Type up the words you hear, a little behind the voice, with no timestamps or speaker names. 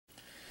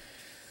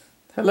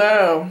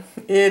Hello,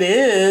 it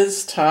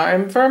is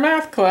time for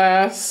math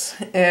class,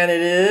 and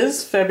it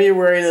is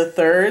February the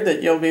 3rd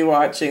that you'll be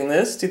watching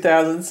this,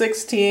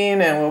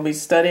 2016, and we'll be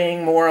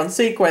studying more on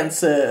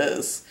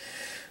sequences.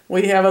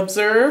 We have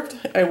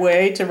observed a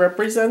way to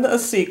represent a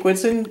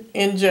sequence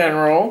in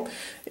general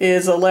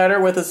is a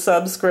letter with a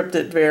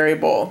subscripted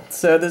variable.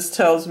 So this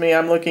tells me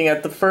I'm looking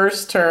at the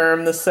first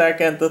term, the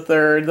second, the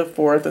third, the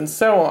fourth, and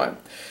so on.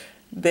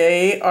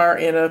 They are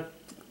in a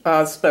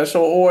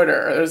special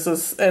order.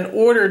 There's an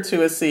order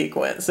to a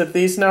sequence. If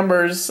these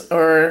numbers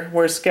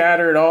were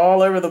scattered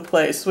all over the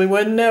place, we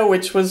wouldn't know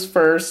which was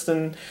first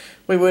and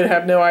we would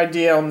have no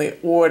idea on the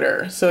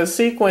order. So a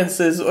sequence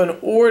is an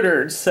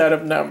ordered set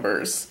of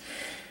numbers.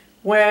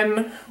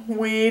 When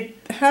we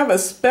have a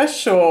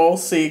special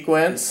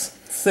sequence,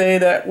 say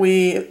that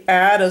we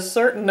add a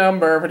certain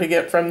number to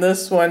get from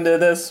this one to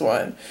this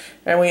one,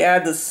 and we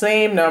add the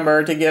same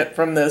number to get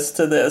from this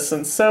to this,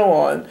 and so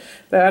on,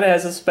 that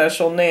has a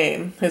special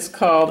name. It's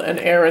called an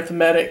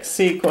arithmetic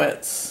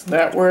sequence.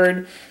 That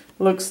word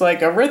looks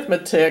like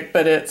arithmetic,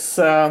 but it's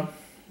the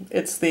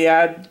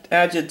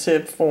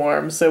adjective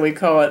form, so we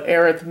call it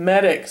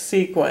arithmetic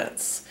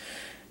sequence.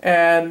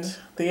 And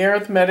the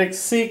arithmetic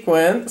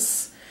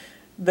sequence,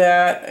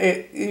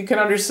 you can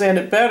understand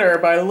it better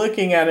by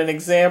looking at an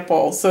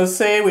example. So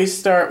say we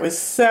start with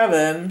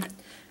 7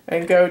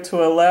 and go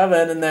to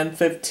 11 and then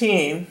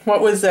 15. What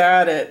was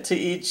added to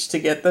each to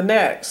get the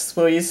next?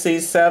 Well, you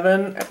see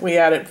 7, we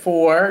added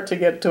 4 to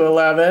get to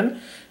 11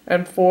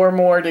 and 4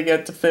 more to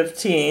get to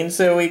 15.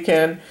 So we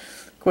can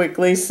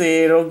quickly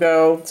see it'll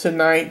go to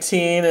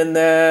 19 and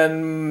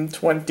then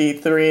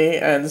 23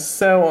 and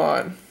so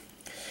on.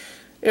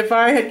 If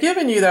I had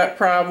given you that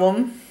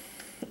problem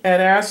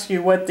and asked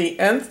you what the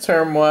nth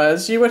term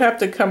was, you would have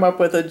to come up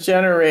with a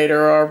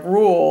generator or a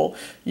rule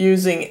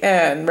using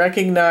n,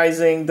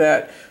 recognizing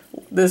that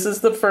this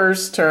is the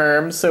first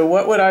term, so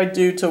what would I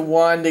do to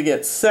 1 to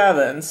get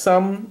 7?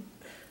 Some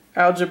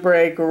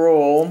algebraic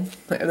rule,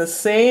 and the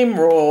same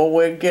rule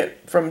would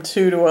get from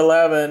 2 to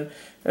 11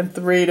 and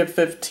 3 to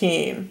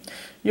 15.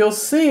 You'll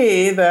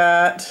see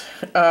that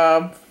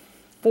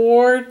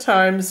 4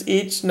 times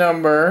each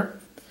number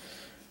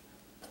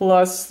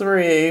plus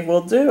 3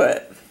 will do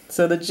it.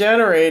 So the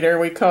generator,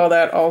 we call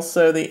that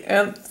also the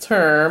nth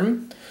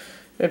term.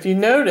 If you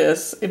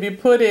notice, if you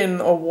put in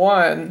a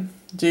 1,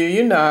 do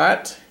you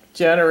not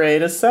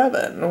generate a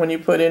 7? When you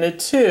put in a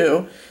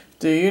 2,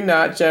 do you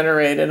not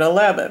generate an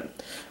 11?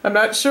 I'm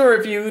not sure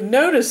if you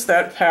noticed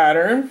that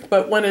pattern,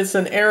 but when it's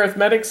an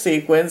arithmetic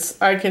sequence,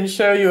 I can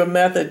show you a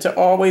method to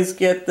always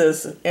get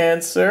this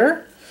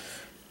answer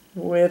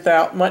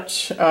without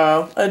much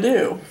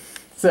ado.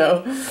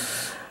 So,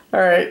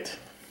 all right.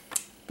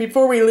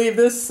 Before we leave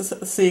this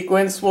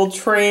sequence, we'll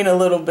train a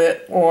little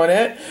bit on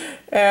it.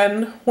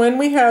 And when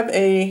we have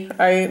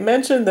I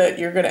mentioned that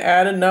you're going to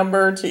add a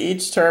number to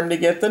each term to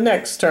get the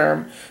next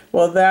term.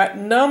 Well, that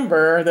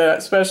number,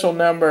 that special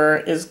number,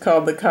 is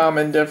called the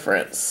common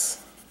difference.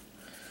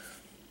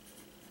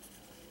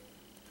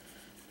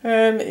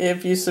 And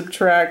if you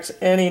subtract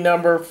any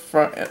number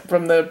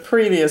from the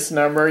previous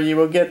number, you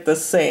will get the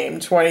same.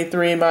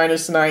 23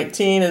 minus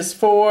 19 is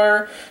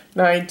 4.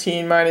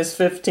 19 minus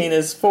 15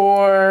 is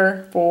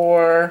 4,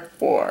 4,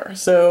 4.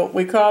 So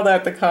we call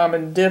that the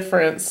common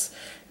difference,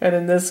 and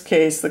in this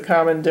case the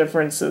common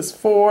difference is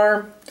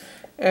 4,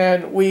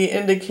 and we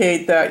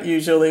indicate that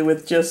usually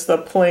with just the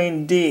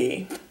plain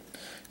D.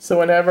 So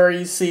whenever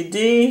you see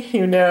D,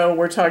 you know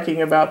we're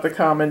talking about the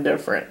common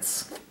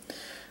difference.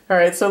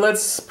 Alright, so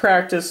let's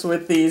practice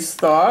with these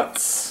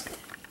thoughts.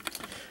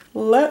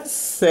 Let's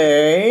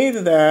say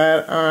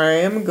that I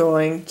am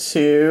going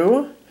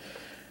to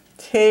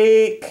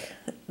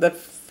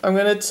I'm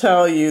going to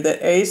tell you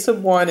that a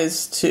sub 1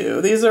 is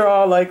 2. These are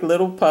all like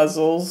little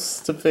puzzles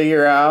to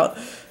figure out.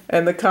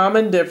 And the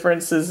common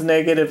difference is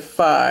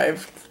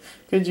 -5.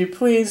 Could you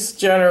please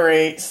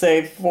generate,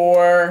 say,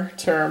 4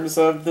 terms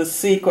of the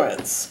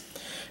sequence?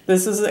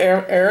 This is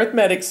an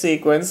arithmetic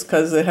sequence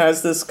because it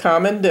has this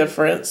common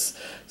difference.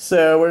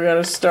 So we're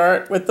going to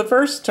start with the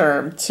first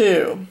term,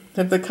 2.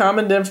 If the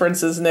common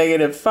difference is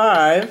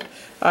 -5,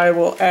 I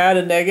will add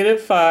a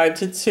 -5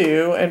 to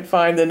 2 and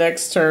find the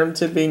next term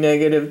to be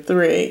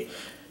 -3,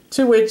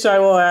 to which I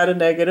will add a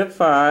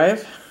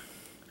 -5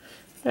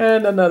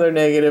 and another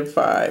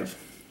 -5.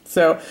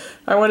 So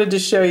I wanted to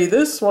show you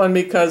this one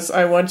because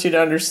I want you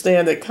to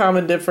understand that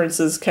common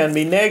differences can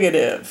be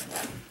negative.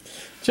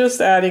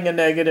 Just adding a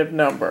negative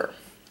number.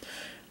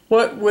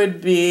 What would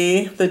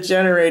be the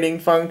generating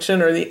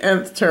function or the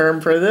nth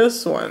term for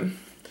this one?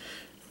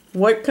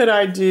 What could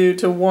I do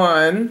to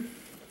 1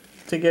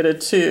 to get a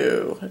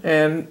 2?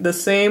 And the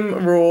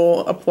same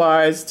rule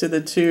applies to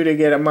the 2 to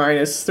get a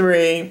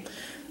 -3,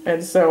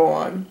 and so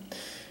on.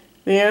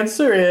 The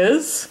answer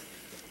is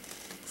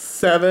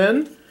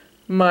 7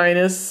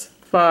 minus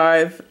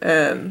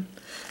 5n.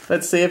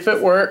 Let's see if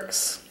it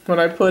works. When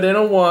I put in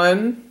a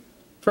 1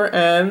 for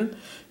n,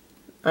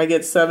 I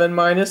get 7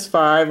 minus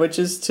 5, which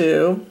is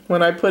 2.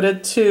 When I put a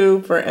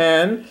 2 for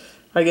n,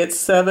 I get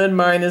 7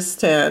 minus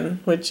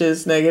 10, which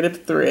is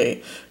negative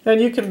 3.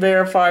 And you can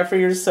verify for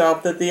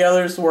yourself that the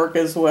others work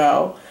as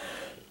well.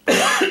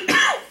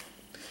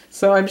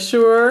 So I'm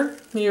sure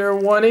you're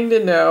wanting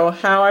to know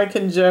how I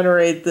can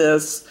generate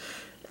this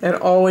and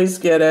always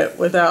get it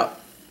without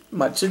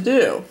much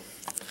ado.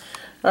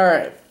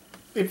 Alright,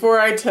 before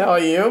I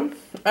tell you,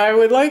 I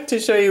would like to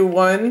show you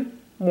one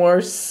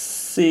more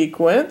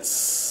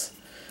sequence.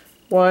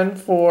 1,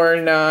 4,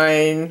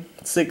 9,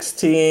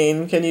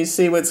 16. Can you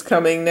see what's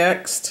coming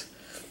next?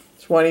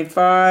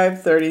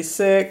 25,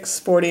 36,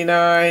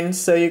 49.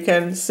 So you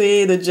can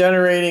see the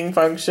generating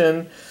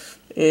function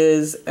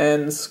is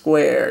n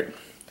squared.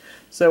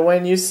 So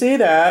when you see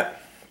that,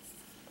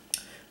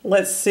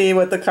 let's see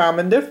what the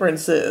common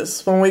difference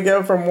is. When we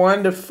go from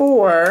 1 to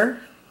 4,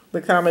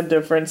 the common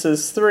difference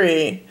is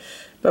 3.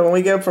 But when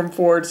we go from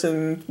 4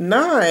 to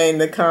 9,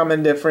 the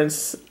common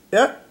difference,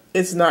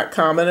 it's not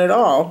common at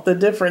all. The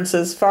difference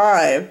is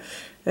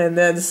 5 and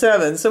then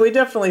 7. So we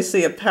definitely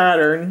see a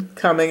pattern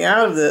coming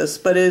out of this,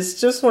 but it's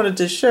just wanted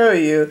to show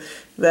you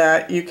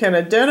that you can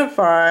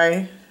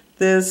identify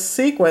this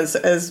sequence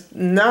as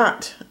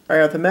not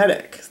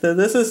arithmetic. So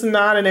this is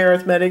not an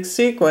arithmetic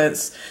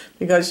sequence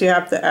because you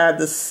have to add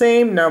the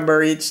same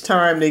number each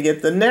time to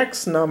get the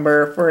next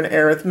number for an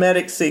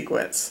arithmetic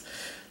sequence.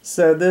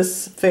 So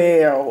this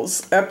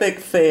fails. Epic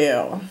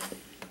fail.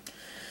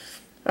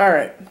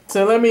 Alright,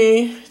 so let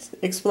me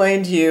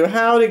explain to you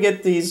how to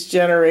get these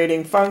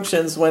generating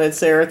functions when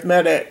it's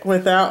arithmetic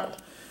without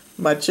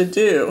much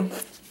ado.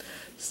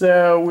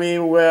 So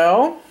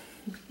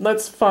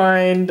let's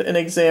find an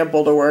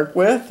example to work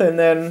with, and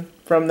then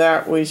from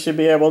that we should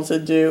be able to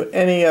do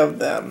any of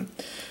them.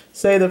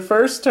 Say the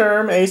first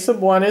term, a sub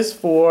 1 is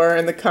 4,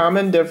 and the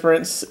common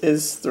difference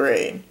is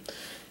 3.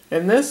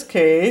 In this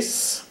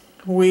case,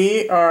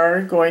 we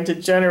are going to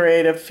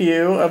generate a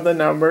few of the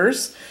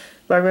numbers.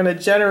 I'm going to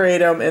generate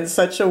them in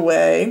such a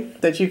way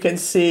that you can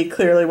see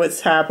clearly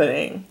what's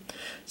happening.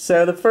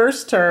 So the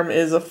first term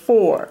is a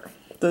 4.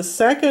 The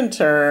second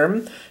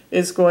term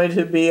is going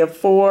to be a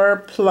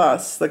 4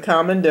 plus the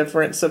common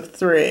difference of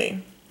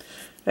 3.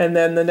 And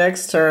then the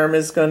next term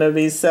is going to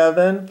be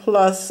 7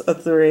 plus a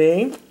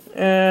 3,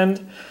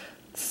 and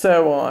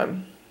so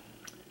on.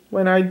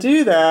 When I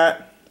do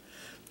that,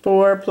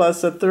 4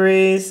 plus a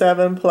 3,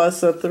 7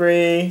 plus a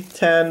 3,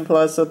 10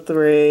 plus a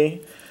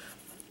 3,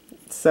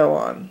 so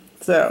on.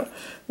 So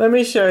let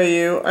me show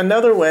you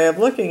another way of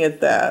looking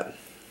at that.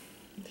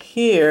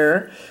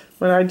 Here,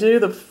 when I do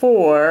the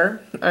 4,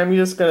 I'm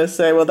just going to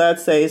say, well,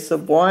 that's a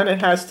sub 1.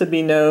 It has to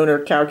be known or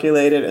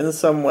calculated in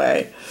some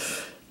way.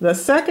 The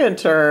second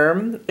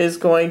term is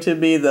going to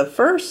be the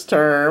first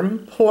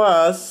term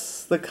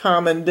plus the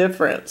common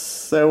difference.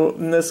 So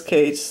in this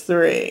case,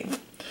 3.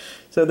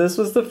 So this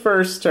was the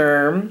first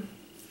term.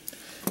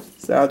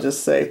 So I'll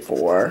just say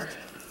 4.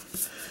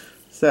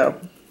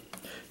 So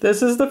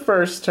this is the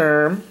first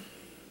term.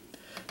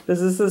 This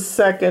is the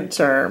second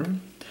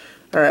term.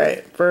 All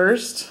right,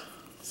 first,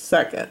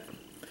 second.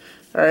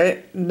 All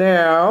right,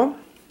 now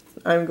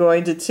I'm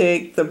going to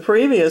take the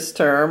previous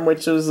term,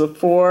 which was a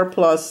 4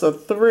 plus a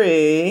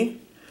 3,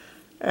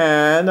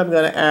 and I'm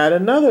going to add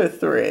another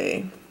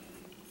 3.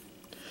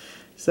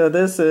 So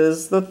this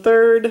is the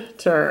third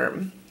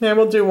term. And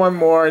we'll do one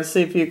more and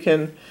see if you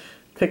can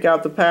pick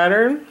out the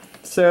pattern.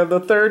 So the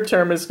third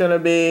term is going to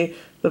be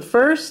the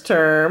first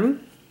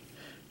term,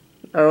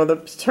 or the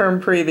term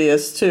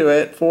previous to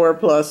it, 4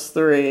 plus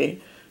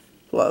 3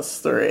 plus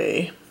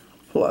 3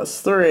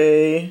 plus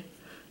 3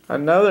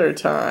 another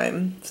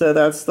time. So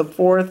that's the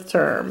fourth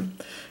term.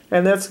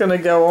 And that's going to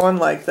go on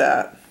like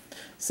that.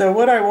 So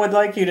what I would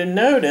like you to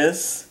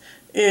notice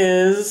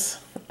is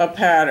a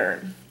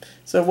pattern.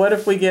 So what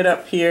if we get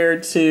up here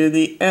to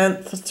the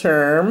nth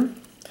term,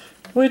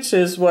 which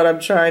is what I'm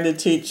trying to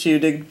teach you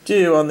to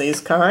do on these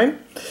kind.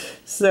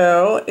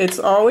 So it's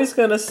always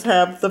going to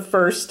have the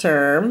first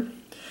term,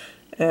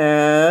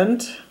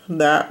 and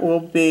that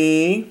will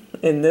be,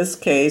 in this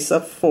case,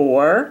 a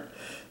 4,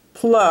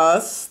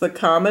 plus the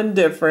common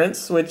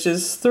difference, which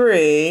is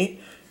 3,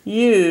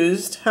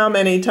 used how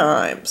many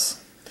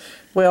times?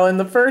 Well, in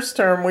the first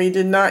term, we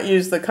did not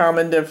use the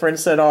common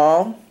difference at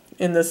all.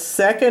 In the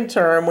second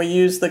term, we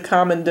used the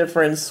common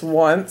difference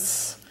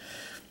once.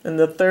 In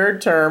the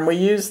third term, we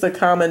used the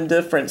common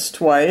difference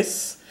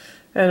twice.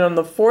 And on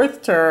the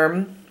fourth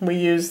term, we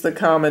used the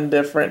common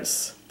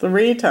difference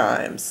 3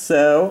 times.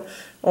 So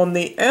on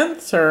the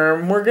nth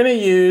term, we're going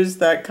to use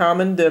that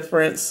common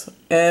difference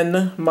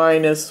n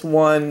minus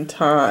 1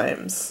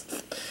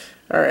 times.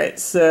 All right,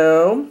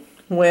 so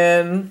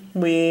when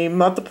we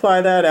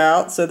multiply that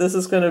out, so this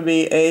is going to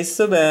be a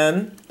sub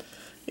n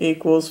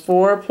equals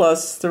 4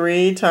 plus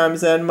 3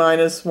 times n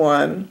minus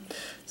 1.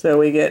 So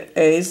we get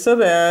a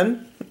sub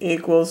n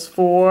equals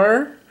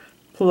 4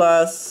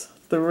 plus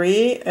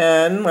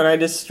 3n when I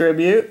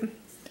distribute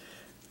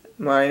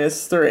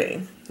minus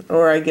 3.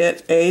 Or I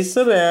get a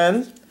sub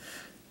n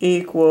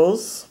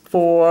equals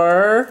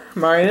 4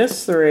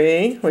 minus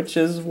 3, which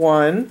is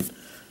 1,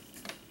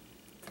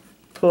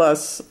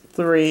 plus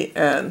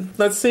 3n.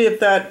 Let's see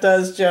if that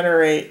does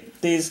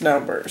generate these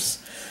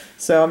numbers.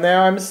 So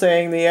now I'm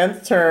saying the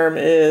nth term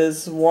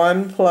is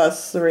 1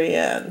 plus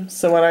 3n.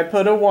 So when I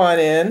put a 1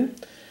 in,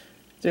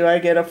 do I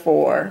get a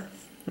 4?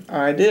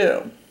 I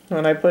do.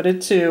 When I put a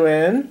 2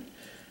 in,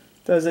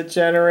 does it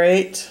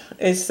generate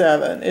a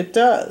 7? It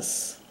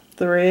does.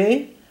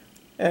 3,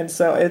 and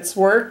so it's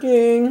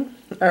working.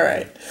 All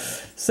right.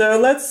 So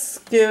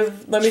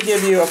let me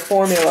give you a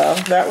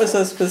formula. That was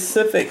a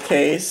specific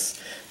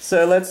case.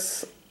 So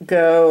let's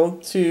go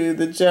to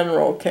the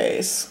general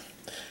case.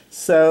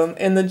 So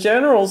in the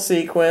general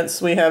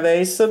sequence, we have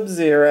a sub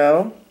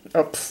 0.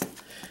 Oops.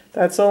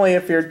 That's only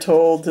if you're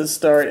told to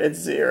start at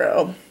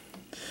 0.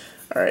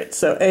 All right,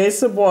 so a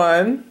sub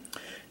 1.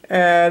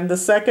 And the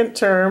second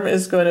term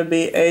is going to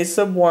be a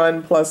sub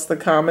 1 plus the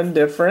common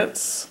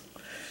difference.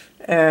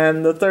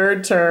 And the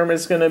third term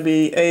is going to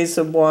be a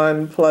sub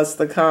 1 plus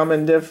the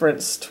common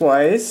difference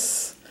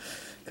twice,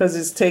 because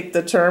it's take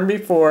the term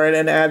before it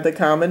and add the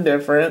common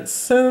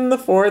difference. And the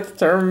fourth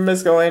term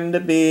is going to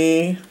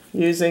be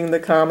using the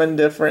common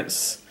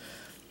difference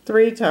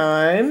 3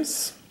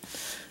 times,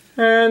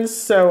 and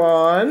so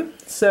on.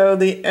 So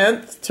the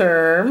nth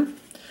term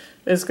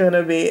is going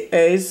to be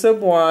a sub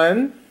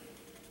 1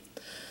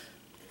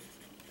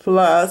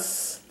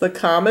 plus the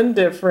common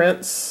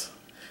difference,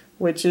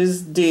 which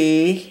is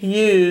d,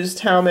 used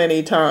how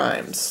many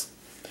times?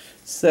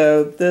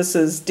 So this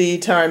is d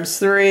times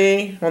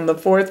 3. On the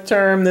fourth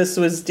term, this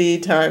was d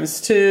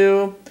times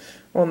 2.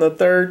 On the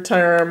third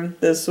term,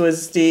 this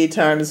was d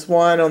times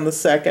 1 on the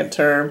second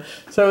term.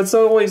 So it's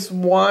always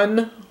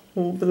 1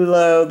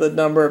 below the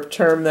number of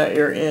term that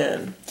you're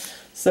in.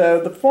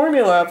 So the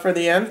formula for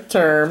the nth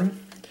term,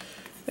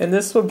 and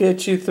this will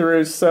get you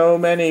through so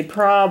many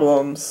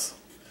problems,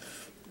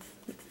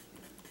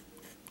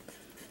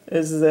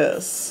 is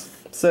this.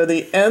 So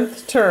the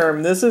nth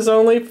term, this is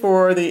only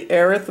for the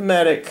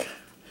arithmetic.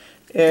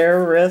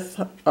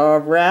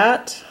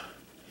 Rat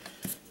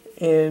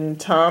in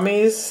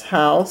Tommy's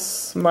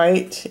house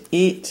might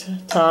eat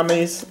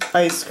Tommy's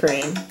ice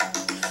cream.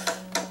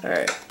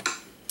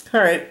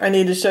 Alright, I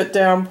need to shut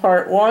down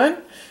part 1,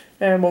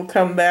 and we'll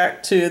come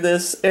back to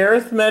this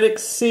arithmetic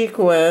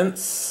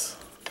sequence.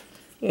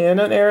 In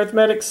an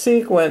arithmetic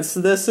sequence,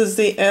 this is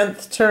the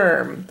nth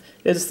term.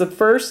 It's the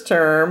first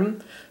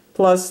term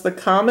plus the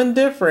common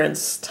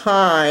difference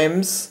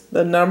times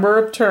the number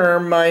of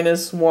term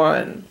minus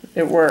 1.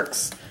 It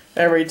works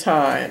every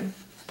time.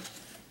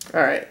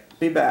 Alright,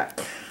 be back.